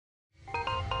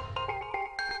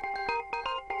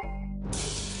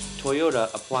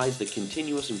Toyota applies the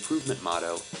continuous improvement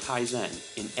motto, Kaizen,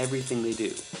 in everything they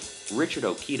do. Richard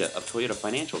Okida of Toyota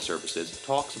Financial Services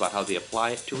talks about how they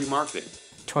apply it to remarketing.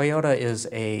 Toyota is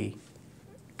a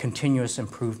continuous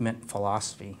improvement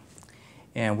philosophy,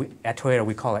 and at Toyota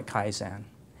we call it Kaizen.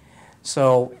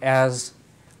 So as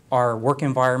our work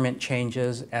environment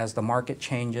changes, as the market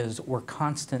changes, we're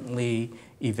constantly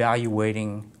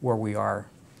evaluating where we are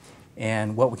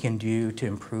and what we can do to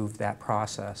improve that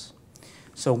process.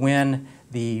 So when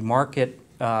the market,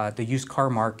 the used car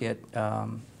market,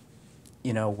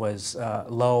 was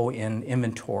low in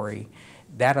inventory,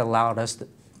 that allowed us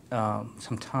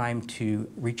some time to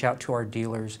reach out to our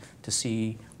dealers to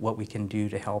see what we can do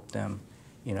to help them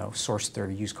source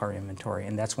their used car inventory.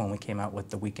 And that's when we came out with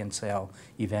the weekend sale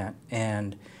event.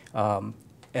 And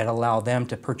it allowed them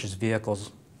to purchase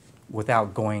vehicles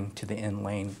without going to the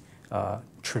in-lane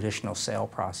traditional sale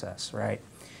process, right?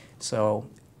 So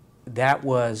that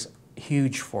was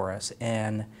huge for us.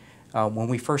 And when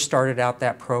we first started out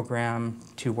that program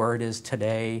to where it is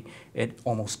today, it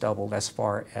almost doubled as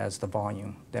far as the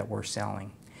volume that we're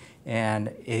selling.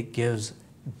 And it gives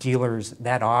dealers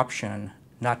that option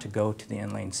not to go to the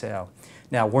in-lane sale.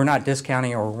 Now, we're not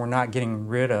discounting or we're not getting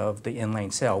rid of the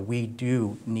in-lane sale. We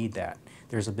do need that.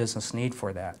 There's a business need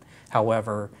for that.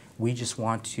 However, we just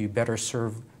want to better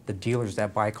serve the dealers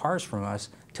that buy cars from us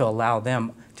to allow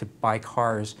them to buy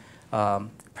cars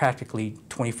practically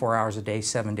 24 hours a day,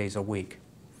 7 days a week.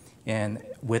 And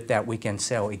with that weekend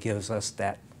sale, it gives us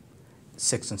that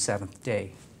 6th and 7th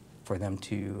day for them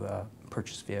to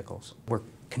purchase vehicles. We're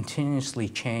continuously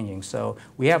changing. So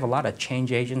we have a lot of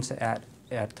change agents at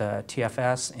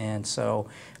TFS, and so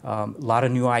a lot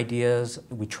of new ideas.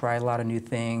 We try a lot of new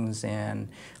things, and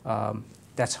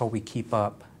that's how we keep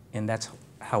up, and that's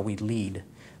how we lead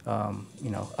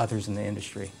others in the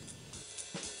industry.